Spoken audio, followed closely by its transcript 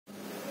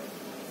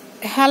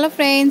Hello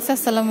friends,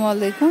 আসসালামু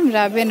আলাইকুম।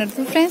 রাবিয়া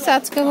নতুন ফ্রেন্ডস,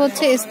 আজকে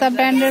হচ্ছে ইস্তা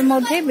ব্র্যান্ডের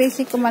মধ্যে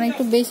বেশি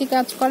একটু বেশি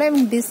কাজ করে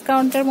এবং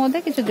ডিসকাউন্টের মধ্যে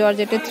কিছু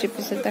জর্জেটের থ্রি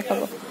পিসেস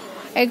দেখাবো।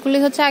 এগুলি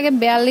হচ্ছে আগে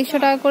 4200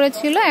 টাকা করে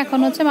ছিল, এখন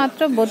হচ্ছে মাত্র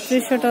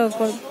 3200 টাকা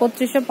করে,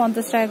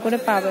 3250 টাকা করে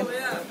পাবেন।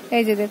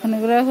 এই যে দেখুন,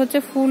 এগুলো হচ্ছে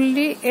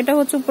ফুললি, এটা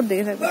হচ্ছে উপর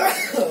দিকে থাকবে,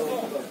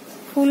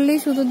 ফুললি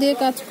সুতো দিয়ে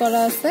কাজ করা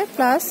আছে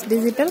প্লাস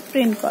ডিজিটাল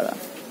প্রিন্ট করা।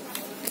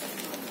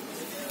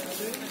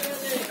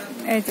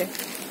 এই যে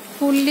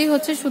ফুললি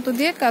হচ্ছে সুতো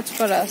দিয়ে কাজ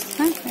করা আছে।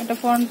 হ্যাঁ, এটা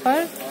ফ্রন্ট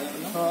পার্ট,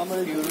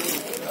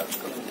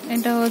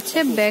 এটা হচ্ছে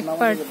ব্যাক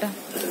পার্টটা,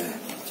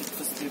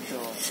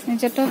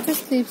 যেটা হচ্ছে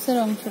স্লিভস এর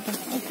অংশটা।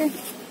 ওকে,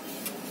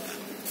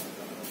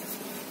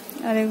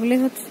 আর এগুলি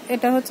হচ্ছে,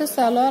 এটা হচ্ছে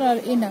সালোয়ার আর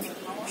ইনার,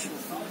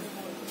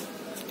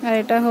 আর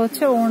এটা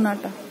হচ্ছে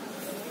ওড়নাটা।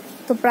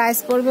 তো প্রাইস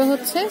পড়বে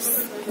হচ্ছে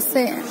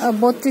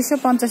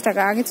 3250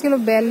 টাকা। আগে ছিল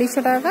 4200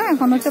 টাকা,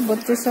 এখন হচ্ছে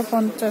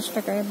 3250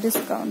 টাকা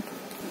ডিসকাউন্ট।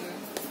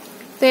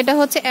 তো এটা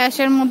হচ্ছে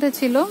অ্যাশের মধ্যে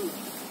ছিল,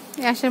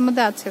 অ্যাশের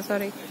মধ্যে আছে,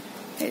 সরি,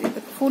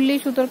 ফুললি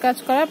সুতোর কাজ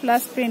করা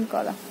প্লাস প্রিন্ট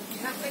করা।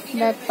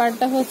 ব্যাক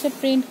পার্টটা হচ্ছে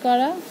প্রিন্ট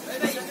করা,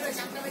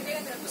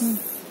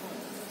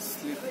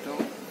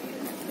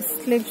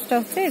 স্লিভসটা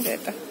হচ্ছে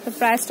এটা। তো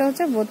প্রাইসটা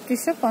হচ্ছে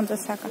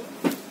 3250 টাকা।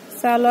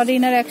 সালোয়ার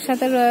ইনার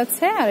একসাথে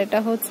রয়েছে, আর এটা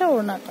হচ্ছে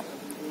ওড়নাটা।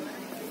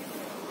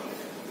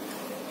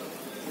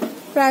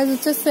 প্রাইস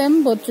হচ্ছে সেম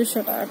 3200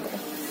 টাকা করে,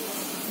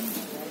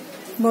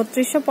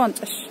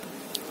 3250।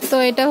 তো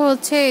এটা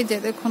হচ্ছে, এই যে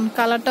দেখুন,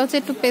 কালারটা হচ্ছে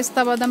একটু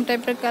পেস্তা বাদাম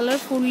টাইপের কালার,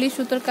 ফুললি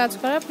সুতোর কাজ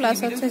করা প্লাস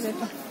হচ্ছে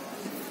যেটা,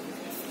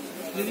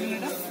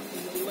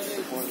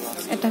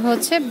 এটা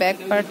হচ্ছে ব্যাক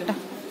পার্টটা।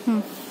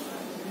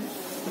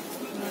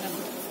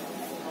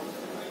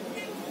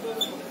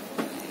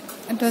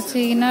 এটা হচ্ছে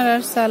ইনার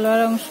আর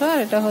সালোয়ার অংশ, আর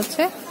এটা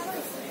হচ্ছে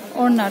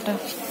ওড়নাটা।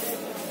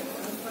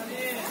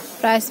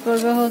 প্রাইস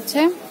পড়বে হচ্ছে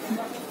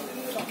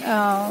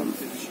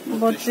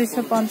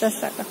 3250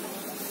 টাকা।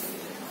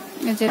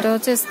 যেটা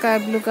হচ্ছে স্কাই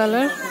ব্লু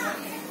কালার।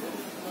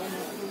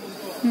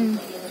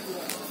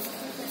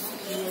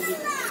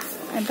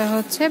 এটা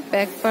হচ্ছে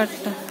ব্যাক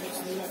পার্টটা।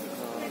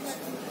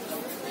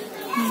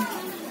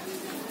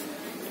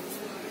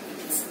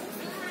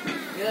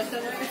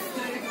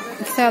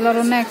 সালোয়ার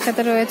ওড়না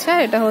একসাথে রয়েছে,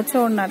 আর এটা হচ্ছে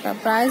ওড়নাটা।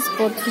 প্রাইস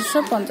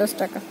 3250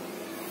 টাকা।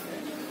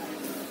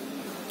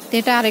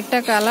 এটা আরেকটা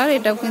কালার,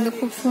 এটাও কিন্তু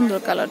খুব সুন্দর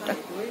কালারটা।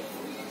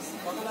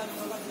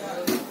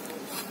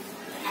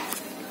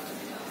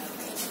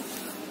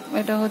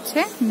 এটা হচ্ছে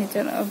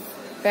নিচের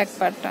ব্যাক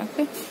পার্টটা।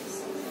 ওকে,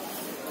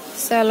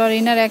 সালোয়ার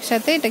ইনার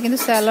একসাথে, এটা কিন্তু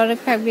সালোয়ারের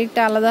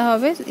ফ্যাব্রিকটা আলাদা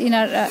হবে,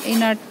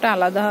 ইনারটা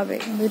আলাদা হবে,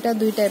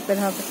 দুই টাইপের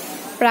হবে।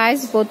 প্রাইস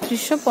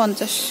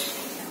 3250।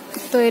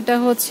 তো এটা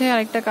হচ্ছে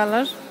আরেকটা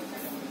কালার।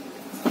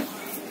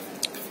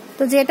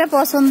 তো যেটা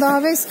পছন্দ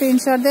হবে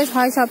স্ক্রিনশট দিয়ে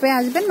হয় শপে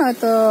আসবেন,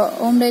 নয়তো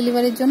হোম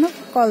ডেলিভারির জন্য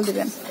কল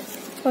দিবেন।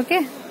 ওকে,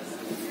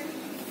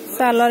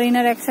 সালোয়ার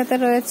ইনার একসাথে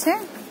রয়েছে,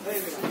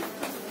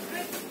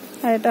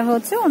 আর এটা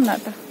হচ্ছে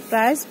ওড়নাটা।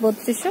 প্রাইস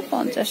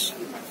 3250।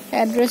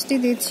 অ্যাড্রেসটি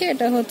দিচ্ছি,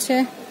 এটা হচ্ছে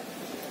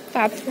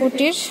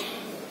পাতকুটির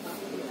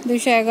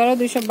 211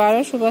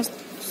 212 সুভাষ,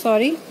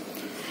 সরি,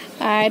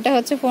 আর এটা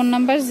হচ্ছে ফোন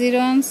নাম্বার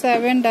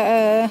 017,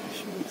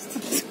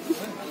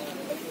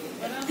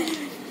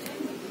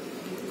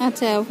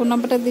 আচ্ছা ফোন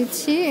নাম্বারটা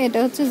দিচ্ছি, এটা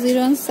হচ্ছে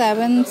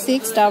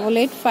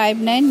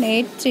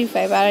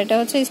 01768859835, আর এটা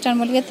হচ্ছে ইস্টার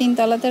মল্লিকা 3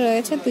 তলাতে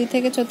রয়েছে, 2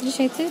 থেকে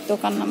 34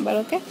 দোকান নাম্বার।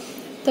 ওকে,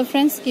 তো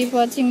friends, keep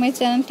watching my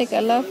channel, take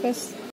আল্লাহ হাফেজ।